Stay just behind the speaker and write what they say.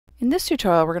In this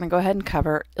tutorial, we're going to go ahead and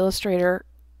cover Illustrator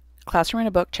Classroom in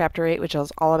a Book, Chapter 8, which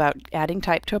is all about adding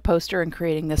type to a poster and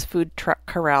creating this food truck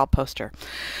corral poster.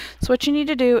 So what you need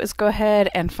to do is go ahead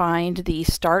and find the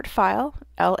start file,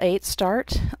 L8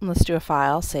 start, and let's do a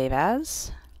file, save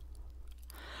as,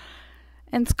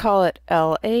 and let's call it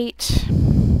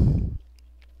L8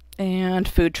 and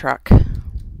food truck.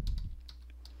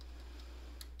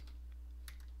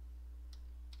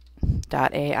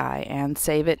 .ai and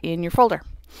save it in your folder.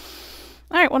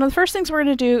 Alright, one of the first things we're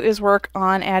going to do is work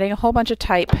on adding a whole bunch of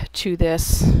type to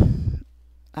this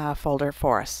folder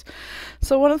for us.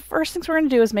 So one of the first things we're going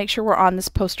to do is make sure we're on this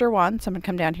poster 1. So I'm going to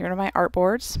come down here to my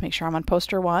artboards, make sure I'm on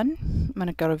poster 1. I'm going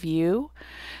to go to view,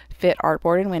 fit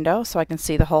artboard and window so I can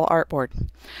see the whole artboard.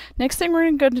 Next thing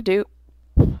we're going to do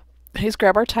is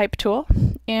grab our type tool,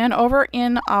 and over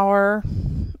in our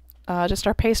just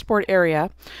our pasteboard area,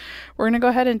 we're going to go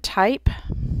ahead and type.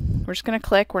 We're just going to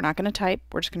click. We're not going to type.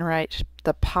 We're just going to write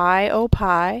the pi, oh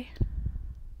pi.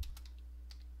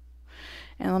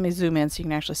 And let me zoom in so you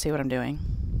can actually see what I'm doing.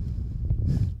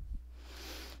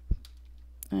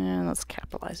 And let's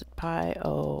capitalize it. Pi,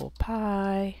 oh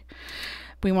pi.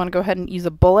 We want to go ahead and use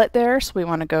a bullet there. So we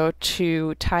want to go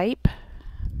to type,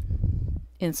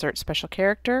 insert special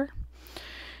character.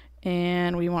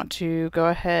 And we want to go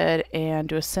ahead and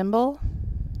do a symbol,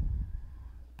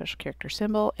 special character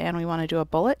symbol, and we want to do a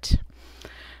bullet.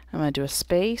 I'm going to do a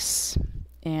space,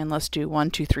 and let's do 1,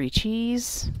 2, 3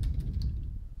 cheese.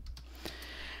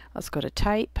 Let's go to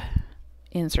type,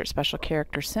 insert special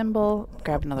character symbol,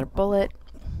 grab another bullet,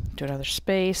 do another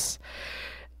space,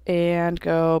 and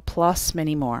go plus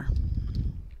many more.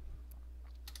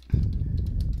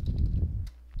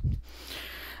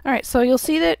 Alright, so you'll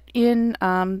see that in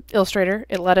Illustrator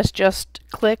it let us just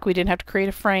click. We didn't have to create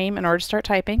a frame in order to start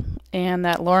typing, and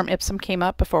that lorem ipsum came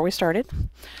up before we started.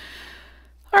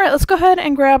 Alright, let's go ahead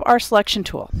and grab our selection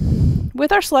tool.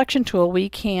 With our selection tool we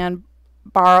can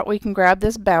grab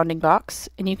this bounding box,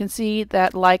 and you can see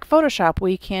that, like Photoshop,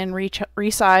 we can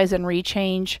resize and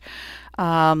rechange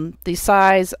the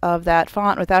size of that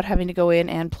font without having to go in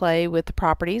and play with the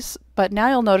properties. But now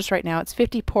you'll notice right now it's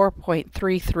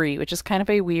 54.33, which is kind of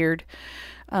a weird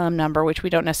number, which we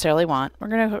don't necessarily want. We're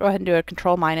going to go ahead and do a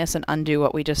control minus and undo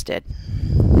what we just did.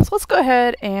 So let's go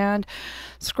ahead and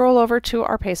scroll over to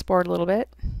our pasteboard a little bit.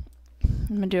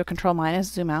 I'm going to do a control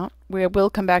minus, zoom out. We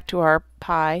will come back to our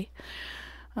pi.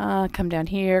 Come down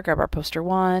here, grab our poster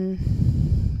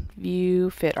 1,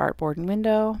 view, fit artboard and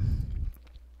window.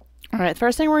 Alright, the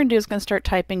first thing we're going to do is going to start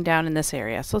typing down in this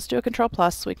area. So let's do a control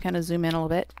plus so we can kind of zoom in a little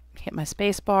bit. Hit my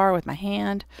space bar with my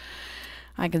hand.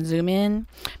 I can zoom in.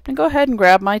 I'm going to go ahead and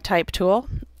grab my type tool,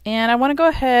 and I want to go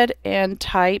ahead and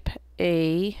type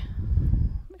create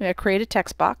a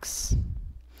text box.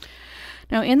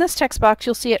 Now in this text box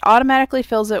you'll see it automatically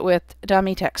fills it with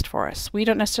dummy text for us. We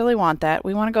don't necessarily want that.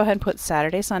 We want to go ahead and put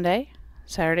Saturday, Sunday,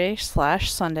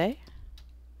 Saturday/Sunday,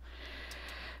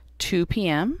 2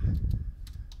 p.m.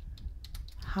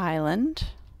 Highland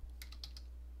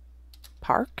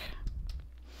Park.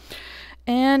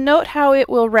 And note how it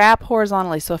will wrap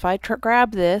horizontally. So if I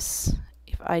grab this,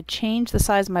 if I change the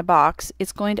size of my box,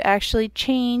 it's going to actually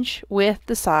change with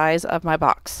the size of my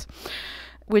box,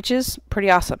 which is pretty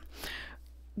awesome.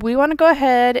 We want to go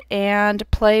ahead and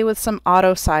play with some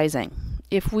auto sizing.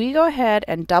 If we go ahead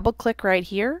and double click right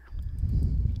here,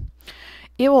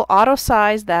 it will auto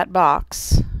size that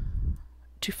box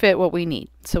to fit what we need.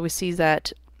 So we see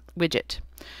that widget.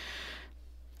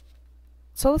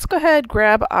 So let's go ahead,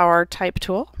 grab our type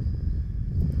tool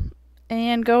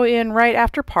and go in right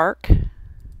after park,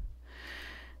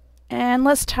 and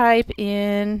let's type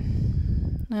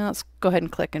in, now let's go ahead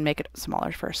and click and make it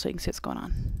smaller first so you can see what's going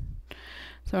on.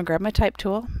 So I'm going to grab my type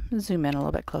tool, zoom in a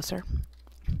little bit closer,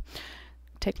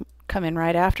 come in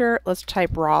right after, let's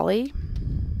type Raleigh,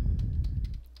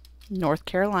 North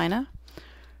Carolina.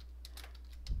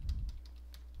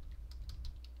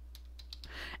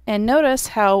 And notice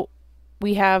how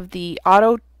we have the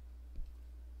auto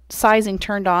sizing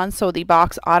turned on, so the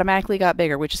box automatically got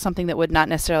bigger, which is something that would not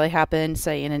necessarily happen,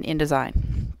 say, in an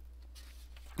InDesign,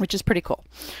 which is pretty cool.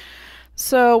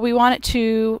 So we want it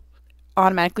to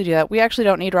automatically do that. We actually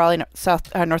don't need Raleigh,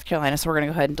 North Carolina, so we're going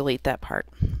to go ahead and delete that part.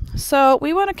 So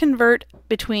we want to convert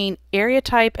between area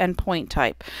type and point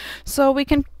type. So we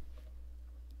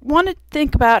want to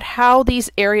think about how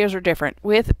these areas are different.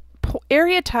 With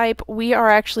area type, we are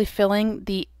actually filling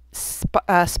the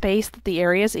space that the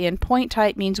area is in. Point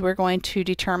type means we're going to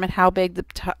determine how big the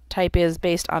type is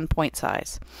based on point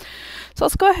size. So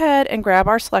let's go ahead and grab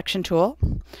our selection tool,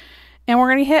 and we're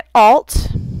going to hit Alt,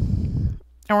 and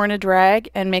we're going to drag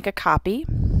and make a copy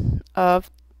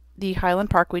of the Highland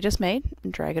Park we just made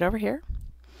and drag it over here.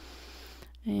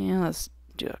 And let's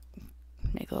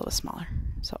make it a little smaller.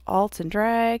 So Alt and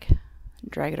drag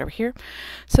it over here.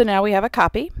 So now we have a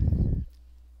copy.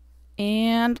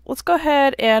 And let's go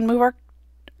ahead and move our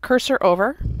cursor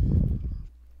over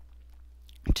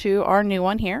to our new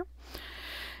one here.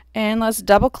 And let's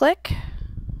double click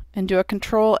and do a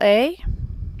Control A.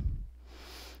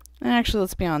 And actually,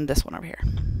 let's be on this one over here.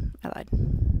 I lied.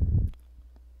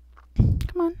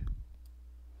 Come on.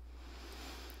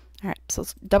 All right, so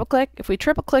let's double click. If we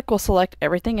triple click, we'll select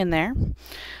everything in there.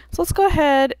 So let's go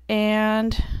ahead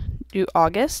and do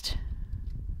August.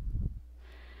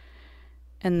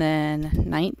 And then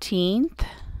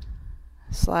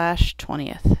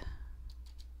 19th/20th.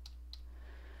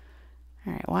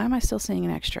 All right, why am I still seeing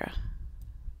an extra?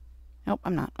 Nope,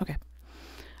 I'm not. Okay.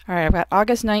 All right, I've got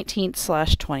August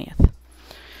 19th/20th.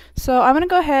 So I'm going to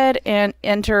go ahead and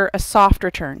enter a soft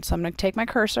return. So I'm going to take my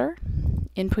cursor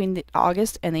in between the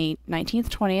August and the 19th,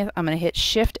 20th. I'm going to hit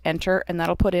Shift Enter, and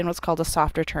that'll put in what's called a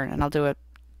soft return. And I'll do a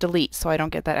delete so I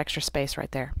don't get that extra space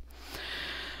right there.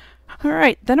 All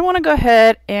right, then I want to go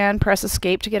ahead and press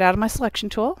Escape to get out of my selection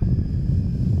tool.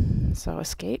 So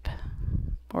Escape,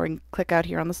 or we can click out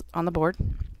here on the board.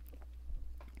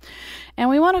 And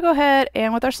we want to go ahead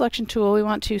and with our selection tool, we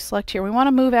want to select here. We want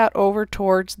to move out over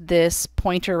towards this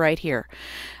pointer right here.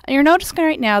 And you're noticing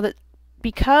right now that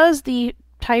because the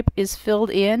type is filled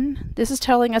in, this is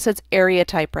telling us it's area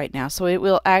type right now. So it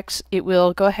will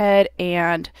go ahead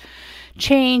and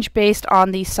change based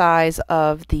on the size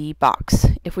of the box.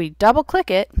 If we double click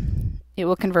it, it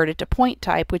will convert it to point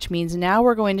type, which means now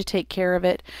we're going to take care of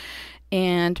it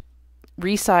and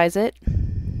resize it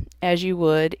as you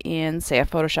would in, say, a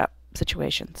Photoshop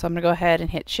situation. So I'm going to go ahead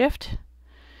and hit Shift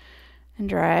and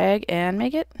drag and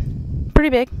make it pretty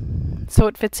big so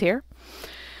it fits here.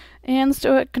 And let's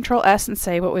do it Control S and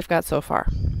say what we've got so far.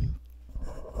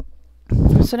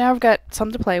 So now we've got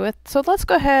something to play with. So let's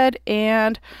go ahead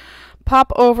and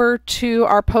pop over to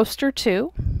our poster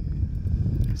 2. So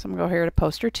I'm going to go here to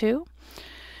poster 2.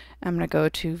 I'm going to go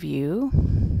to View,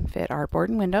 Fit Artboard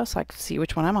and Window so I can see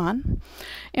which one I'm on.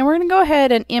 And we're going to go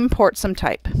ahead and import some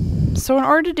type. So in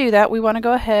order to do that, we want to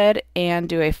go ahead and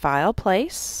do a File,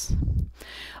 Place.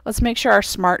 Let's make sure our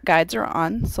Smart Guides are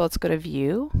on. So let's go to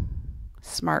View,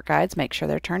 Smart Guides, make sure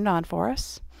they're turned on for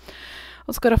us.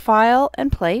 Let's go to File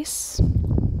and Place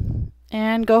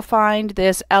and go find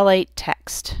this L8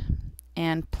 text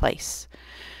and place.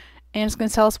 And it's going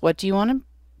to tell us what do you want to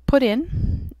put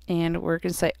in. And we're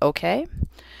going to say OK.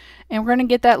 And we're going to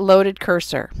get that loaded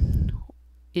cursor.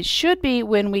 It should be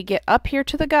when we get up here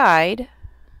to the guide.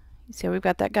 You see how we've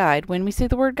got that guide. When we see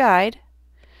the word guide,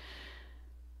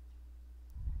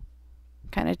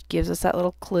 kind of gives us that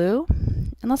little clue.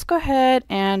 And let's go ahead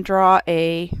and draw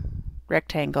a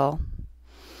rectangle,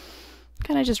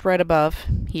 kind of just right above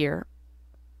here.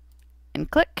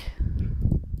 And click.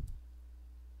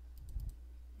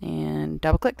 And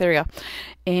double click, there we go.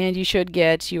 And you should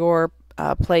get your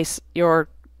your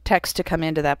text to come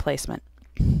into that placement.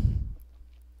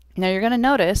 Now you're going to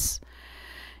notice,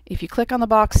 if you click on the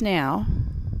box now,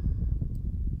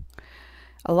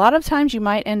 a lot of times you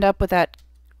might end up with that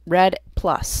red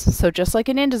plus. So just like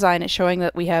in InDesign, it's showing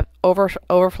that we have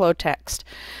overflow text.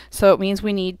 So it means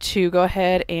we need to go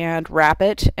ahead and wrap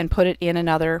it and put it in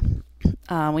another.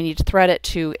 We need to thread it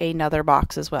to another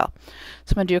box as well.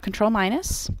 So I'm going to do a Control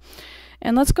minus.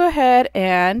 And let's go ahead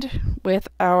and, with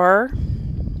our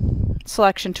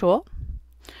selection tool,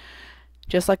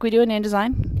 just like we do in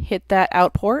InDesign, hit that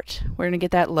outport. We're going to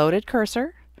get that loaded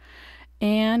cursor.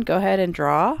 And go ahead and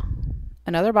draw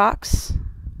another box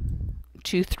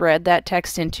to thread that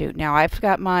text into. Now I've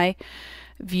got my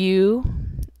View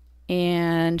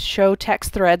and Show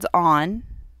Text Threads on.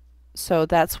 So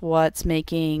that's what's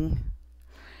making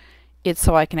it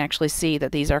so I can actually see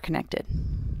that these are connected.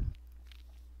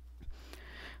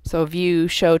 So View,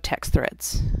 Show Text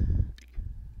Threads,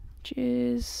 which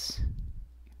is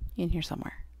in here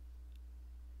somewhere.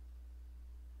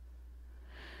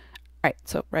 All right,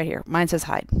 so right here, mine says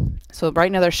hide. So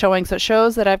right now they're showing, so it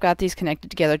shows that I've got these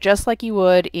connected together just like you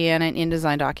would in an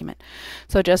InDesign document.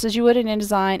 So just as you would in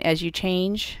InDesign, as you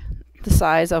change the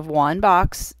size of one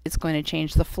box, it's going to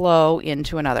change the flow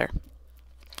into another,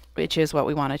 which is what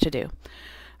we wanted to do. All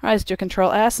right, let's do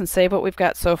Control S and save what we've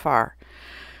got so far.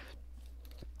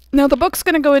 Now the book's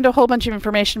going to go into a whole bunch of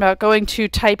information about going to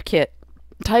Typekit.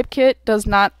 Typekit does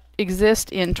not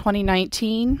exist in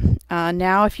 2019.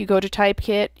 Now if you go to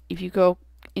Typekit, if you go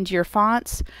into your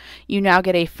fonts, you now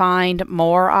get a Find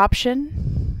More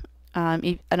option.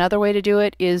 Another way to do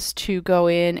it is to go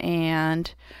in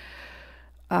and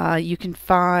you can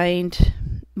find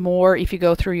more if you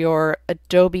go through your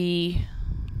Adobe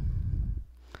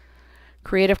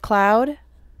Creative Cloud.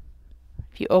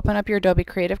 If you open up your Adobe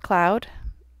Creative Cloud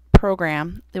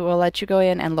program, it will let you go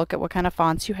in and look at what kind of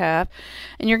fonts you have.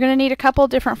 And you're going to need a couple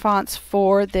different fonts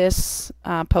for this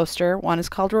poster. One is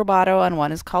called Roboto and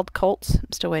one is called Colt.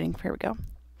 I'm still waiting. Here we go.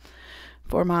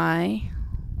 For my,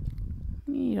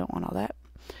 you don't want all that.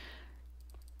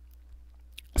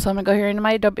 So I'm going to go here into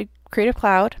my Adobe Creative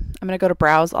Cloud. I'm going to go to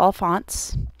Browse All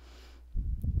Fonts.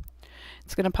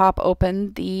 It's going to pop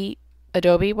open the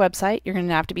Adobe website. You're going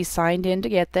to have to be signed in to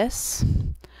get this.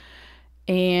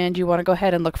 And you want to go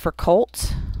ahead and look for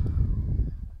Colt.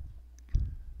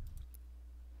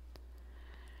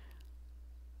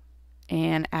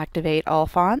 And activate all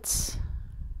fonts.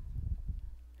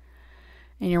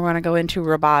 And you want to go into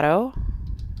Roboto.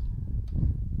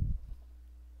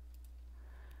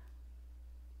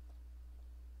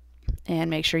 And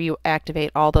make sure you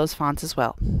activate all those fonts as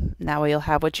well. And that way you'll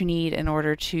have what you need in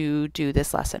order to do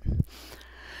this lesson.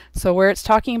 So where it's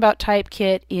talking about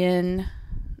Typekit in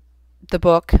the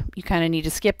book, you kind of need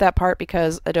to skip that part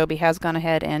because Adobe has gone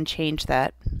ahead and changed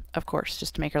that, of course,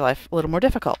 just to make your life a little more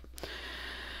difficult.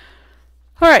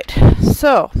 Alright,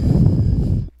 so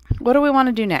what do we want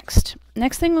to do next?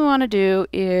 Next thing we want to do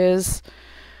is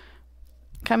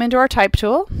come into our Type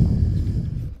tool.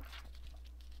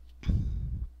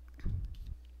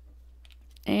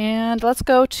 And let's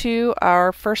go to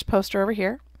our first poster over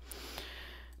here.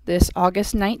 This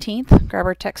August 19th, grab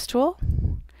our text tool.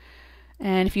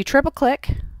 And if you triple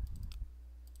click,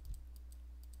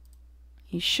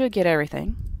 you should get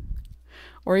everything.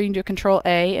 Or you can do Control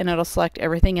A and it'll select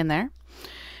everything in there.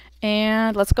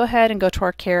 And let's go ahead and go to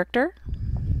our character.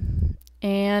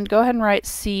 And go ahead and write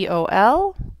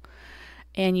COL.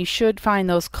 And you should find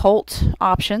those Colt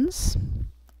options.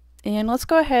 And let's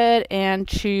go ahead and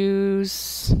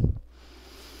choose,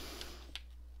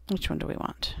 which one do we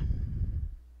want?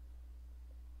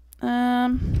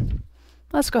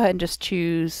 Let's go ahead and just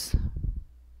choose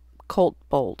Colt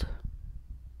Bold.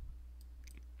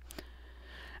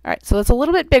 Alright, so it's a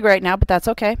little bit big right now, but that's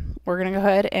okay. We're going to go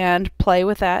ahead and play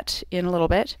with that in a little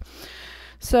bit.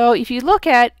 So if you look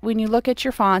at, when you look at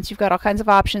your fonts, you've got all kinds of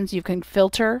options. You can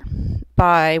filter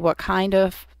by what kind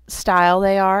of style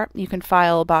they are. You can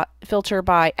filter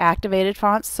by activated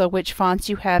fonts, so which fonts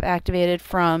you have activated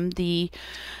from the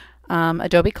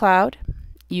Adobe Cloud.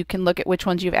 You can look at which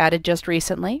ones you've added just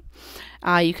recently.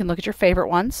 You can look at your favorite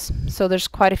ones. So there's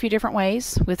quite a few different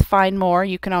ways. With Find More,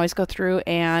 you can always go through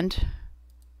and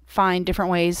find different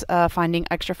ways of finding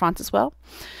extra fonts as well.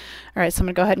 Alright, so I'm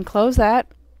going to go ahead and close that.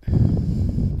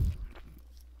 I'm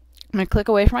going to click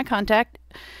away from my contact.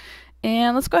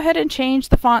 And let's go ahead and change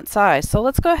the font size. So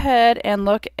let's go ahead and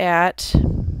look at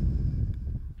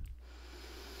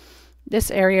this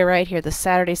area right here, the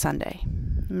Saturday, Sunday.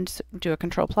 I'm going to do a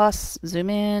Control plus, zoom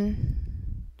in.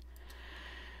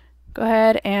 Go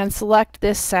ahead and select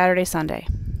this Saturday, Sunday.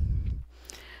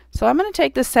 So I'm going to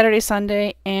take this Saturday,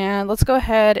 Sunday, and let's go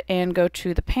ahead and go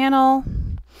to the panel.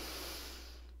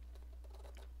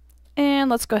 And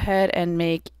let's go ahead and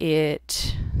make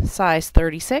it size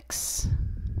 36.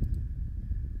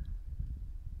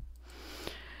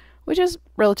 Which is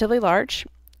relatively large.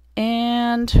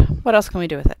 And what else can we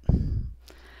do with it?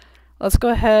 Let's go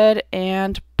ahead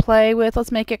and play with,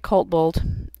 let's make it Colt Bold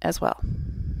as well.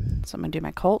 So I'm going to do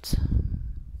my Colt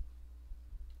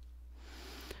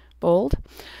Bold.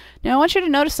 Now I want you to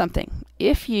notice something.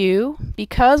 If you,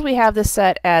 because we have this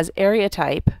set as area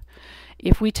type,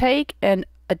 if we take and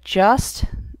adjust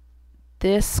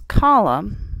this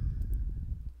column,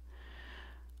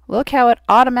 look how it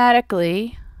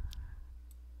automatically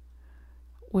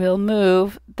will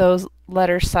move those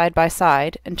letters side by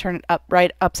side and turn it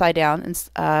right upside down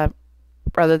and,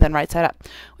 rather than right side up,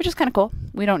 which is kind of cool.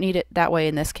 We don't need it that way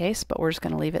in this case, but we're just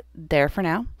going to leave it there for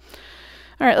now.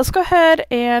 Alright, let's go ahead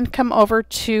and come over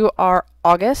to our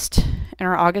August and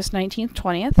our August 19th,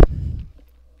 20th.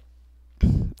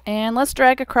 And let's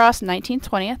drag across 19th,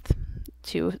 20th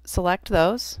to select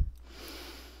those.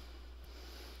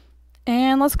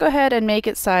 And let's go ahead and make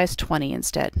it size 20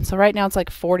 instead. So right now it's like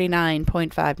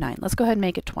 49.59. Let's go ahead and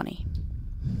make it 20.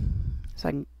 So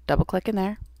I can double click in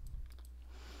there.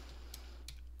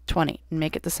 20 and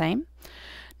make it the same.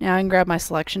 Now I can grab my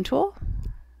selection tool.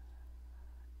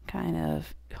 Kind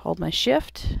of hold my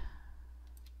shift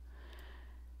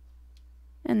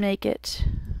and make it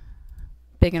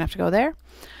big enough to go there.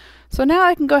 So now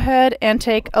I can go ahead and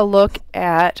take a look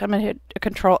at, I'm going to hit a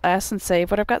Control S and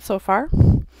save what I've got so far.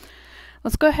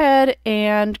 Let's go ahead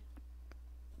and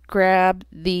grab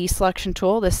the selection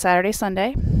tool, this Saturday,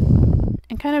 Sunday,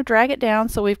 and kind of drag it down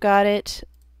so we've got it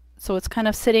So it's kind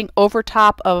of sitting over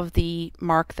top of the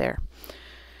mark there.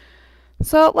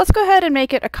 So let's go ahead and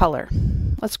make it a color.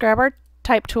 Let's grab our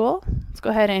type tool. Let's go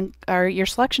ahead and, or your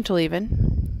selection tool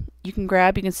even. You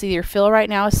can see your fill right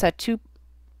now is set to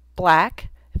black.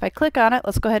 If I click on it,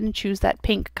 let's go ahead and choose that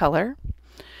pink color.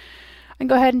 And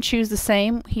go ahead and choose the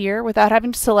same here without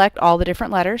having to select all the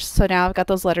different letters. So now I've got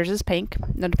those letters as pink.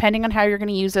 Now depending on how you're going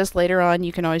to use this later on,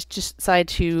 you can always just decide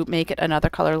to make it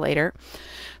another color later.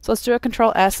 So let's do a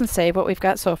Control S and save what we've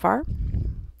got so far.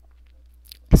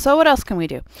 So what else can we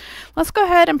do? Let's go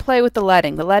ahead and play with the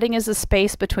leading. The leading is the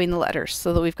space between the letters,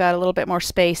 so that we've got a little bit more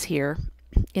space here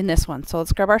in this one. So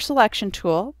let's grab our selection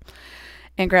tool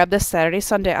and grab this Saturday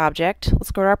Sunday object. Let's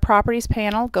go to our properties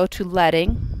panel, go to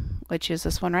leading, which is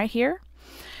this one right here.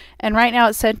 And right now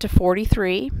it's set to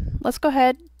 43. Let's go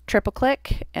ahead, triple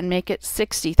click, and make it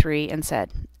 63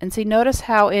 instead. And see, notice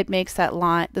how it makes that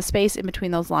line, the space in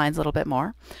between those lines, a little bit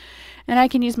more. And I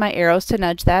can use my arrows to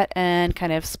nudge that and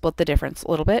kind of split the difference a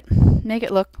little bit, make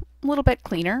it look a little bit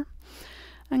cleaner.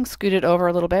 I can scoot it over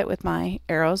a little bit with my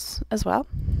arrows as well.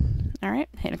 All right,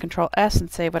 hit Control S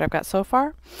and save what I've got so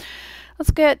far.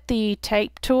 Let's get the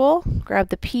type tool, grab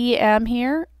the PM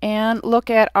here, and look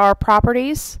at our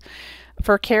properties.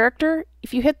 For character,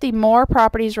 if you hit the more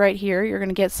properties right here, you're going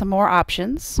to get some more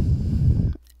options.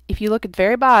 If you look at the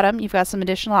very bottom, you've got some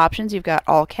additional options. You've got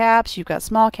all caps, you've got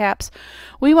small caps.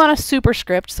 We want a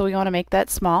superscript, so we want to make that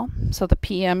small. So the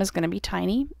PM is going to be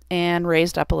tiny and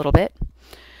raised up a little bit.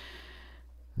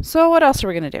 So what else are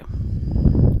we going to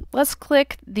do? Let's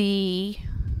click the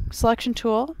selection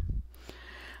tool.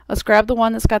 Let's grab the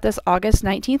one that's got this August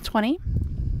 19th, 20.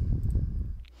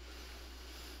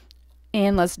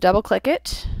 And let's double click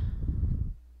it.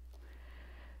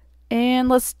 And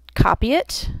let's copy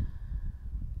it.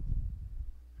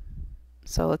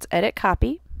 So let's edit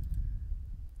copy.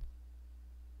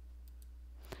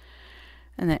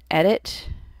 And then edit,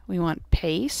 we want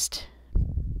paste.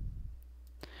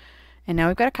 And now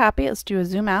we've got a copy. Let's do a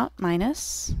zoom out,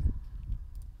 minus.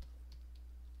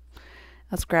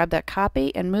 Let's grab that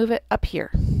copy and move it up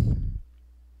here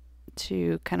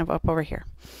to kind of up over here.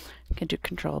 You can do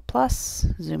Control plus,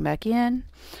 zoom back in.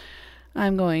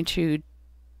 I'm going to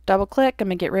double click. I'm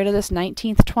going to get rid of this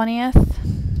 19th,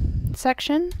 20th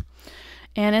section.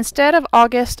 And instead of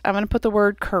August, I'm going to put the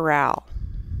word corral.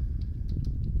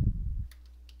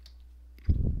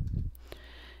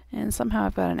 And somehow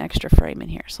I've got an extra frame in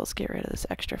here, so let's get rid of this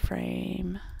extra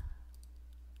frame.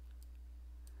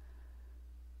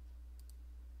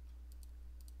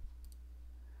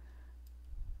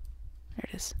 There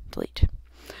it is, delete.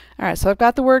 All right, so I've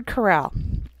got the word corral,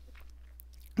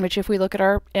 which if we look at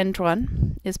our end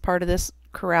one, is part of this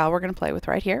corral we're going to play with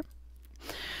right here.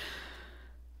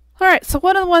 All right, so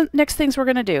one of the next things we're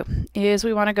going to do is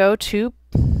we want to go to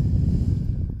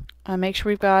make sure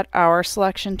we've got our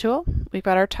selection tool. We've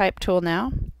got our type tool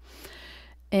now.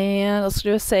 And let's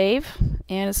do a save.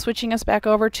 And it's switching us back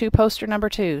over to poster number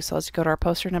 2. So let's go to our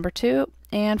poster number 2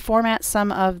 and format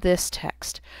some of this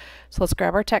text. So let's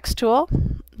grab our text tool.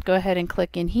 Go ahead and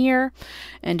click in here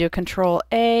and do Control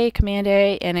A, Command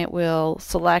A, and it will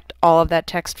select all of that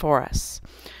text for us.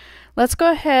 Let's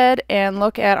go ahead and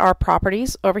look at our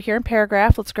properties over here in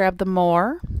paragraph. Let's grab the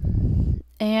more.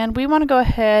 And we want to go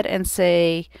ahead and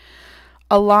say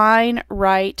align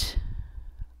right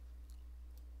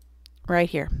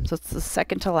here. So it's the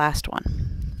second to last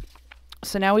one.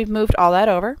 So now we've moved all that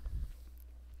over.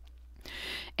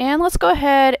 And let's go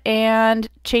ahead and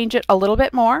change it a little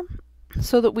bit more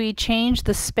so that we change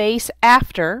the space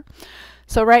after.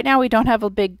 So right now we don't have a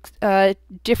big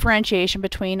differentiation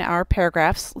between our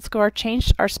paragraphs. Let's go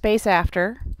change our space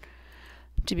after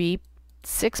to be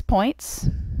 6 points.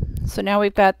 So now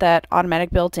we've got that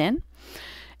automatic built in.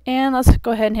 And let's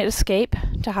go ahead and hit escape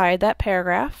to hide that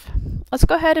paragraph. Let's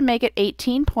go ahead and make it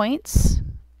 18 points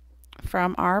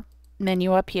from our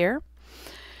menu up here.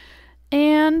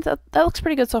 And that looks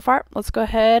pretty good so far. Let's go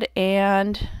ahead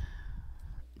and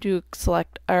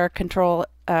select our Control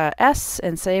S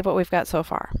and save what we've got so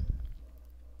far.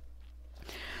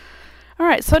 All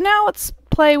right, so now let's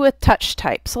play with touch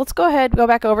type. So let's go ahead, go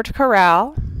back over to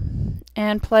corral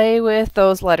and play with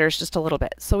those letters just a little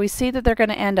bit. So we see that they're going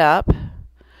to end up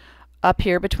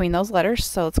here between those letters.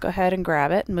 So let's go ahead and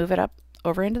grab it and move it up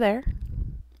over into there,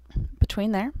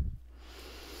 between there.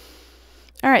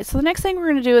 All right, so the next thing we're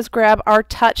going to do is grab our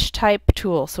touch type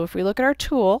tool. So if we look at our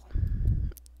tool,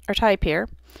 our type here,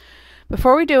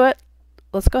 before we do it,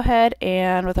 let's go ahead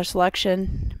and with our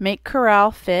selection, make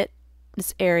corral fit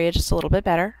this area just a little bit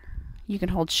better. You can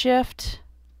hold shift.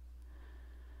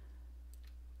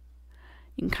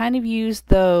 You can kind of use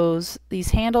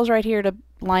these handles right here to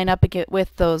line up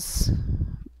with those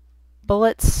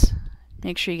bullets.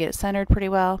 Make sure you get it centered pretty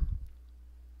well.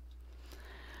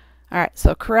 Alright,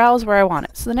 so corral is where I want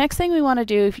it. So the next thing we want to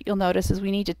do, if you'll notice, is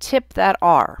we need to tip that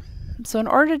R. So in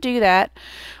order to do that,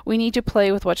 we need to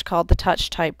play with what's called the touch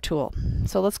type tool.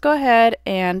 So let's go ahead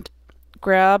and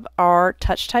grab our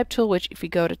touch type tool, which if you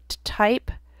go to type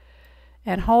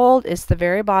and hold, is the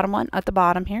very bottom one at the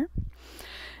bottom here.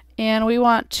 And we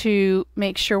want to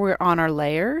make sure we're on our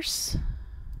layers.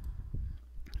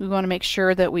 We want to make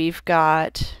sure that we've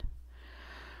got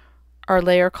our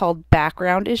layer called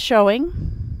background is showing.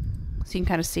 So you can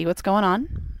kind of see what's going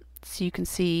on. So you can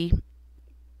see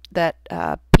that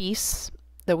piece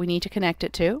that we need to connect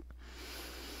it to.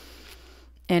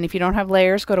 And if you don't have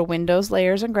layers, go to Windows,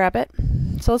 Layers, and grab it.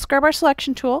 So let's grab our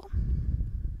selection tool.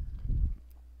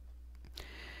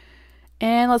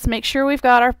 And let's make sure we've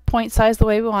got our point size the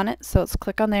way we want it. So let's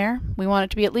click on there. We want it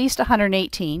to be at least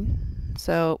 118.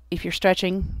 So if you're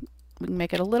stretching, we can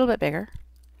make it a little bit bigger.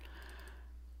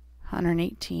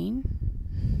 118.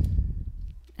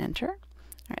 Enter. All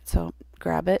right, so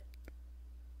grab it,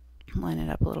 line it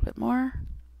up a little bit more.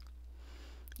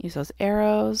 Use those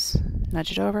arrows,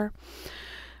 nudge it over.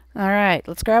 All right,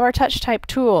 let's grab our touch type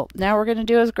tool. Now what we're going to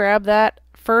do is grab that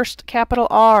first capital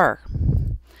R.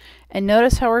 And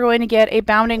notice how we're going to get a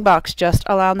bounding box just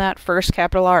around that first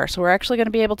capital R. So we're actually going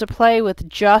to be able to play with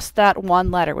just that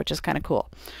one letter, which is kind of cool.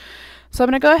 So I'm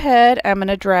going to go ahead, I'm going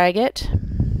to drag it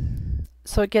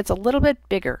so it gets a little bit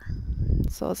bigger.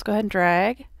 So let's go ahead and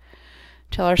drag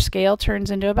till our scale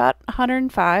turns into about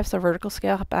 105, so vertical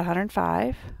scale about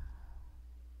 105.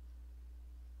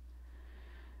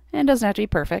 And it doesn't have to be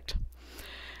perfect.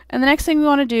 And the next thing we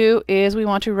want to do is we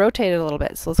want to rotate it a little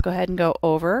bit. So let's go ahead and go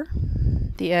over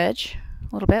the edge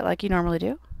a little bit like you normally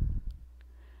do.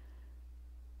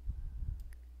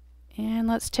 And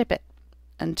let's tip it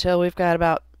until we've got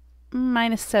about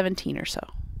 -17 or so.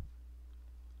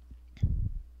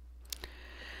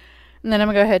 And then I'm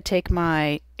going to go ahead and take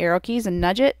my arrow keys and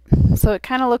nudge it. So it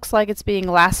kind of looks like it's being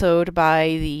lassoed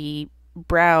by the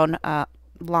brown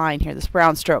line here, this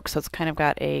brown stroke. So it's kind of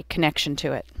got a connection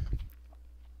to it.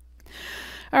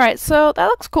 Alright, so that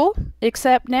looks cool,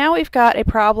 except now we've got a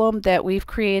problem that we've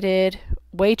created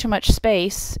way too much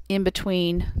space in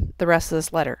between the rest of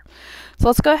this letter. So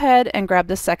let's go ahead and grab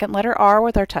the second letter R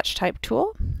with our touch type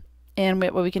tool. And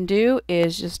what we can do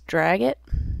is just drag it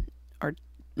or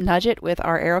nudge it with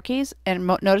our arrow keys, and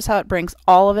notice how it brings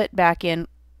all of it back in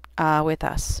with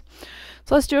us.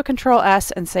 So let's do a Control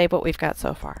S and save what we've got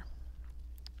so far.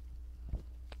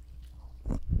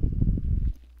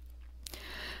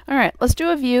 Alright, let's do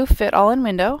a view fit all in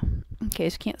window in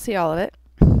case you can't see all of it.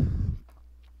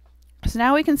 So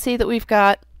now we can see that we've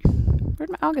got, where'd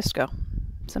my August go?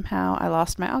 Somehow I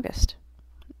lost my August.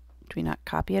 Did we not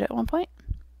copy it at one point?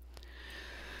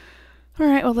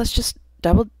 Alright, well let's just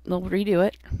we'll redo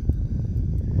it.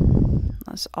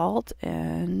 Let's Alt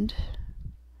and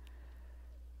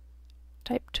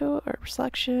type tool or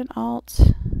selection, Alt,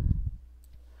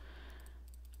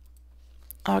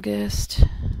 August,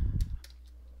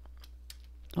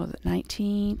 what was it,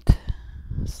 19th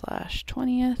 /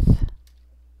 20th,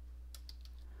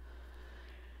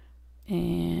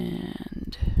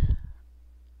 and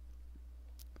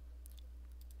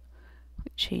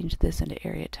we change this into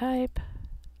area type,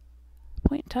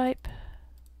 point type,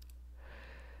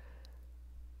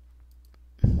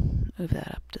 move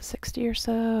that up to 60 or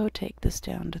so, take this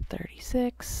down to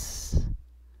 36,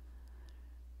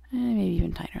 and maybe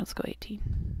even tinier, let's go 18.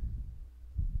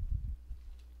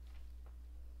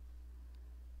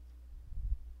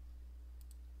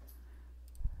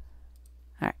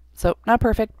 Alright, so not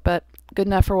perfect, but good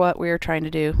enough for what we're trying to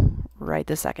do right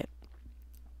this second.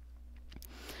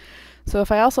 So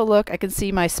if I also look, I can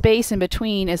see my space in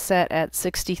between is set at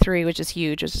 63, which is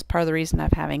huge, which is part of the reason I'm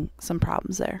having some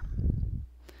problems there.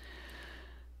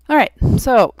 Alright,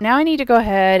 so now I need to go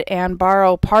ahead and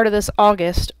borrow part of this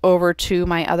August over to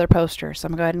my other poster. So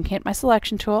I'm going to go ahead and hit my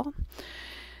selection tool,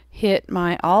 hit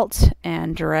my Alt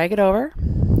and drag it over,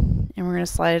 and we're going to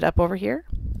slide it up over here.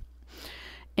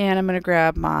 And I'm going to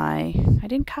grab my, I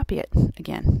didn't copy it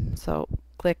again, so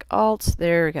click Alt,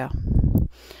 there we go.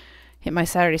 Hit my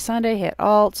Saturday, Sunday, hit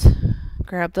Alt,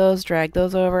 grab those, drag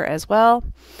those over as well,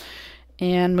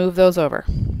 and move those over.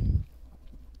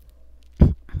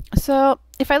 So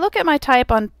if I look at my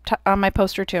type on my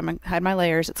poster too, I'm going to hide my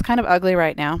layers. It's kind of ugly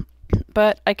right now,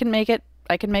 but I can make it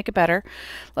better.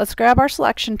 Let's grab our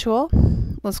selection tool.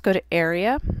 Let's go to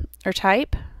area or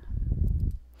type.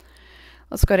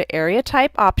 Let's go to area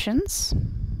type options.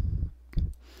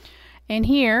 And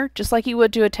here, just like you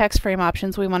would do a text frame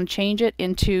options, we want to change it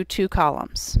into 2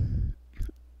 columns.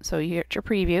 So you hit your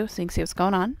preview so you can see what's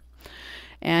going on.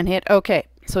 And hit OK.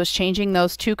 So it's changing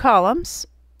those 2 columns.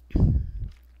 And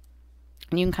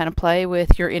you can kind of play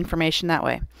with your information that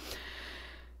way.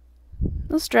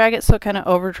 Let's drag it so it kind of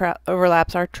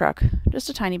overlaps our truck just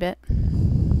a tiny bit.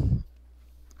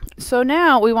 So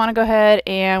now we want to go ahead,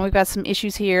 and we've got some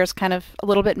issues here. It's kind of a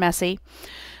little bit messy.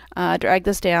 Drag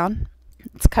this down.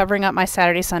 It's covering up my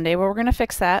Saturday, Sunday. Well, we're going to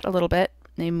fix that a little bit.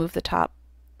 Maybe move the top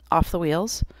off the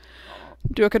wheels.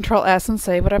 Do a Control S and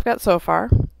save what I've got so far.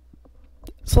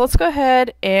 So let's go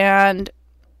ahead and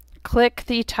click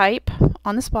the type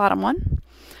on this bottom one.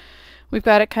 We've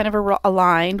got it kind of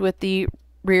aligned with the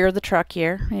rear of the truck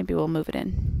here. Maybe we'll move it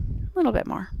in a little bit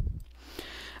more.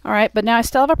 Alright, but now I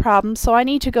still have a problem, so I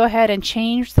need to go ahead and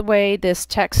change the way this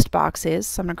text box is.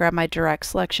 So I'm going to grab my direct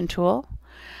selection tool.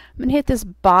 I'm going to hit this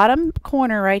bottom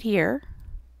corner right here,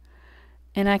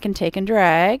 and I can take and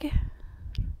drag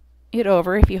it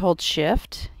over. If you hold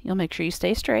shift, you'll make sure you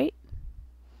stay straight.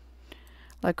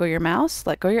 Let go of your mouse,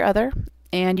 let go of your other,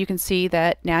 and you can see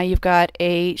that now you've got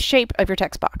a shape of your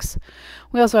text box.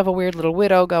 We also have a weird little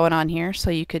widow going on here, so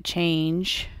you could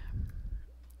change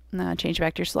back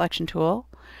to your selection tool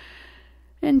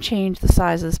and change the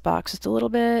size of this box just a little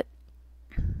bit.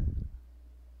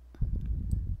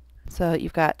 So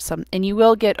you've got some, and you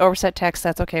will get overset text.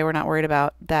 That's okay. We're not worried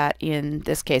about that in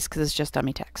this case because it's just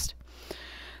dummy text.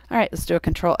 All right, let's do a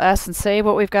Control S and save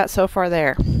what we've got so far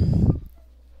there.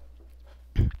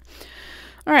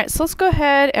 All right, so let's go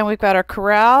ahead, and we've got our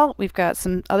corral. We've got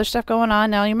some other stuff going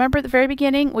on. Now, you remember at the very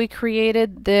beginning, we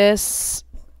created this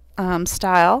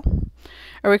style,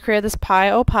 or we created this pie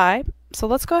oh pie. So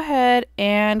let's go ahead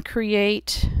and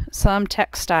create some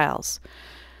text styles.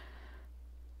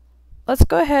 Let's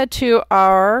go ahead to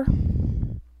our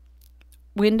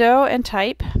window and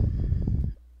type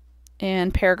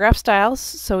and paragraph styles.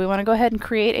 So we want to go ahead and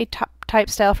create a type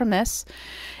style from this.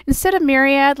 Instead of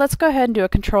myriad, let's go ahead and do a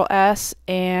Control S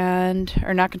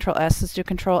or not Control S, let's do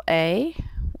Control A.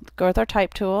 Go with our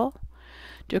type tool,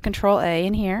 do a Control A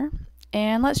in here,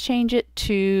 and let's change it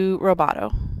to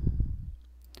Roboto.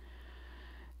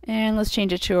 And let's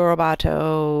change it to a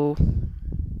Roboto.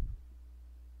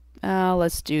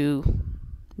 Let's do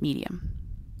medium.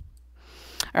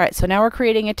 All right, so now we're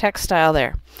creating a text style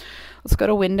there. Let's go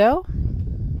to Window.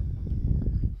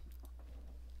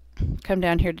 Come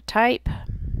down here to Type.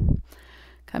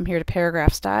 Come here to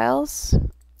Paragraph Styles.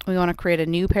 We want to create a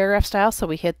new paragraph style, so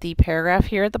we hit the paragraph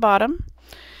here at the bottom.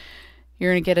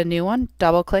 You're going to get a new one.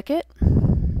 Double click it.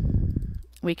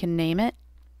 We can name it.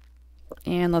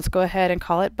 And let's go ahead and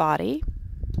call it Body.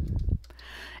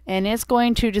 And it's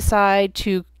going to decide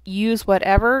to use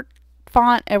whatever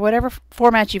font or whatever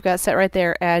format you've got set right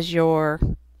there as your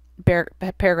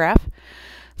paragraph.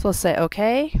 So let's say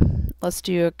OK. Let's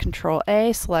do a Control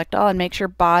A, select all, and make sure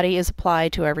Body is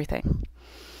applied to everything.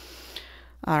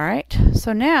 Alright,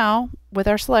 so now with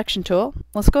our selection tool,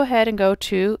 let's go ahead and go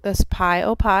to this pie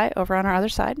oh pie over on our other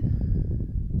side.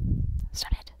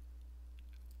 Stop it.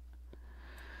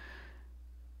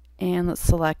 And let's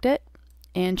select it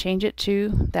and change it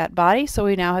to that body. So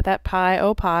we now have that pie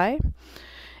oh pie.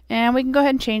 And we can go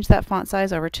ahead and change that font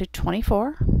size over to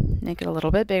 24, make it a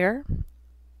little bit bigger.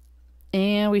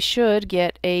 And we should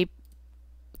get a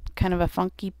kind of a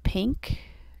funky pink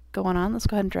going on. Let's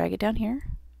go ahead and drag it down here.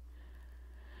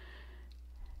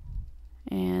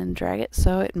 And drag it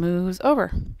so it moves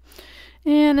over.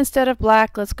 And instead of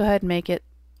black, let's go ahead and make it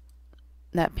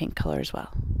that pink color as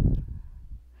well.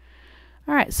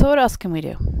 Alright, so what else can we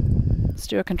do? Let's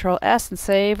do a Control S and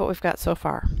save what we've got so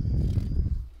far.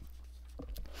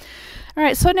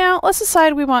 Alright, so now let's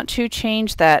decide we want to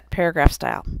change that paragraph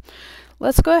style.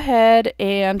 Let's go ahead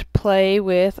and play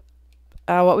with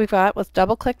what we've got. Let's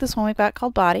double click this one we've got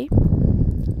called Body.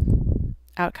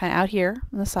 Kind of out here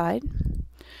on the side.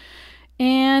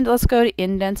 And let's go to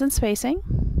Indents and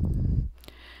Spacing.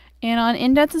 And on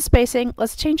Indents and Spacing,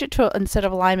 let's change it to, instead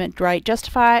of alignment right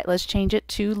justify, let's change it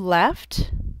to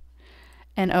left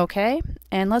and OK.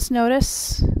 And let's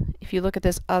notice, if you look at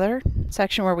this other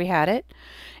section where we had it,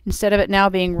 instead of it now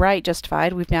being right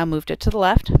justified, we've now moved it to the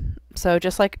left. So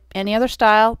just like any other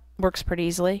style, works pretty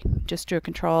easily. Just do a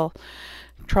Control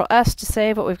S to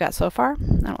save what we've got so far.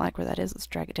 I don't like where that is. Let's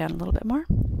drag it down a little bit more.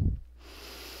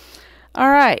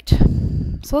 Alright,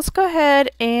 so let's go ahead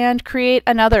and create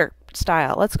another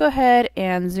style. Let's go ahead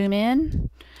and zoom in,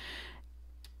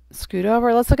 scoot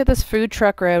over. Let's look at this food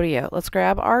truck rodeo. Let's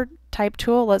grab our type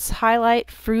tool. Let's highlight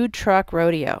food truck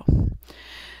rodeo.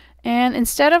 And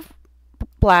instead of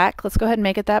black, let's go ahead and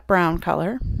make it that brown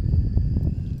color.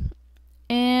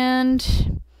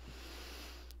 And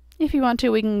if you want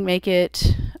to, we can make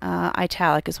it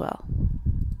italic as well.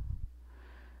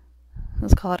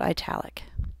 Let's call it italic.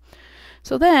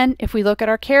 So then, if we look at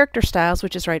our character styles,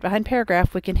 which is right behind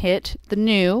paragraph, we can hit the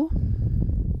new,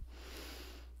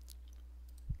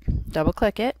 double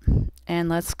click it, and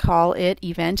let's call it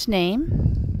event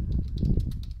name.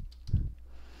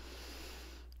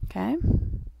 Okay.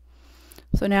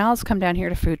 So now let's come down here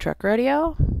to Food Truck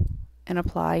Rodeo and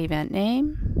apply event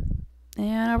name,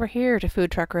 and over here to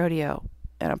Food Truck Rodeo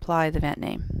and apply the event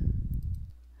name.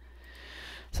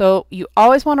 So you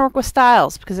always want to work with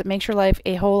styles because it makes your life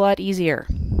a whole lot easier.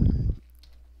 And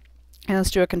let's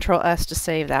do a Control S to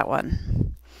save that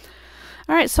one.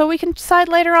 All right, so we can decide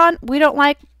later on we don't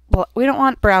want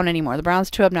brown anymore. The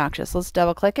brown's too obnoxious. Let's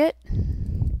double click it.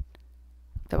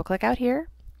 Double click out here.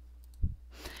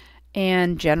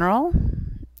 And general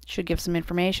should give some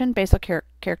information. Basic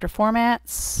character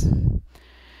formats.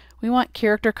 We want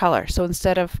character color. So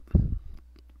instead of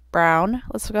brown,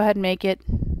 let's go ahead and make it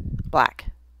black.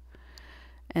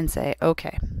 And say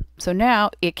OK. So now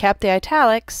it kept the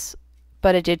italics,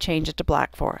 but it did change it to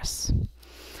black for us.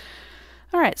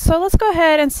 All right, so let's go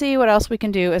ahead and see what else we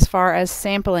can do as far as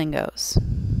sampling goes.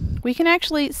 We can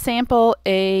actually sample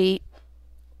a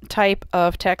type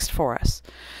of text for us.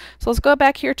 So let's go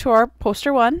back here to our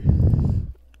poster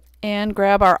 1 and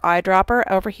grab our eyedropper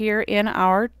over here in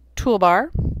our toolbar.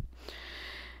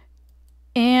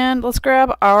 And let's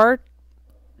grab our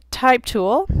type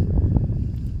tool.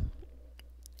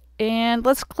 And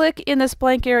let's click in this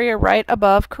blank area right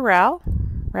above corral,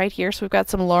 right here. So we've got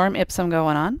some lorem ipsum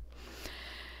going on.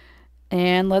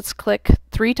 And let's click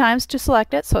 3 times to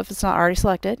select it, so if it's not already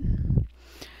selected.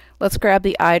 Let's grab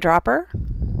the eyedropper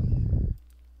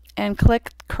and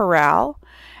click corral.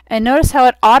 And notice how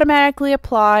it automatically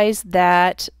applies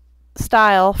that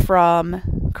style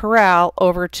from corral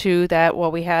over to that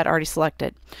what we had already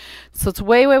selected. So it's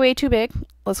way, way, way too big.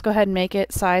 Let's go ahead and make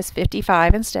it size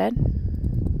 55 instead.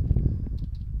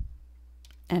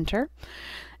 Enter.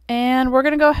 And we're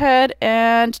going to go ahead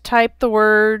and type the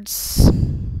words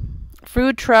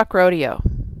Food Truck Rodeo.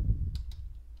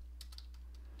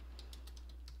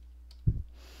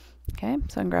 Okay,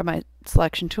 so I can grab my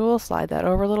selection tool, slide that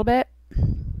over a little bit.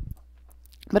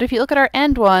 But if you look at our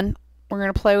end one, we're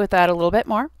going to play with that a little bit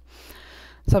more.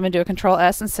 So I'm going to do a Control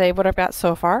S and save what I've got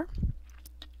so far.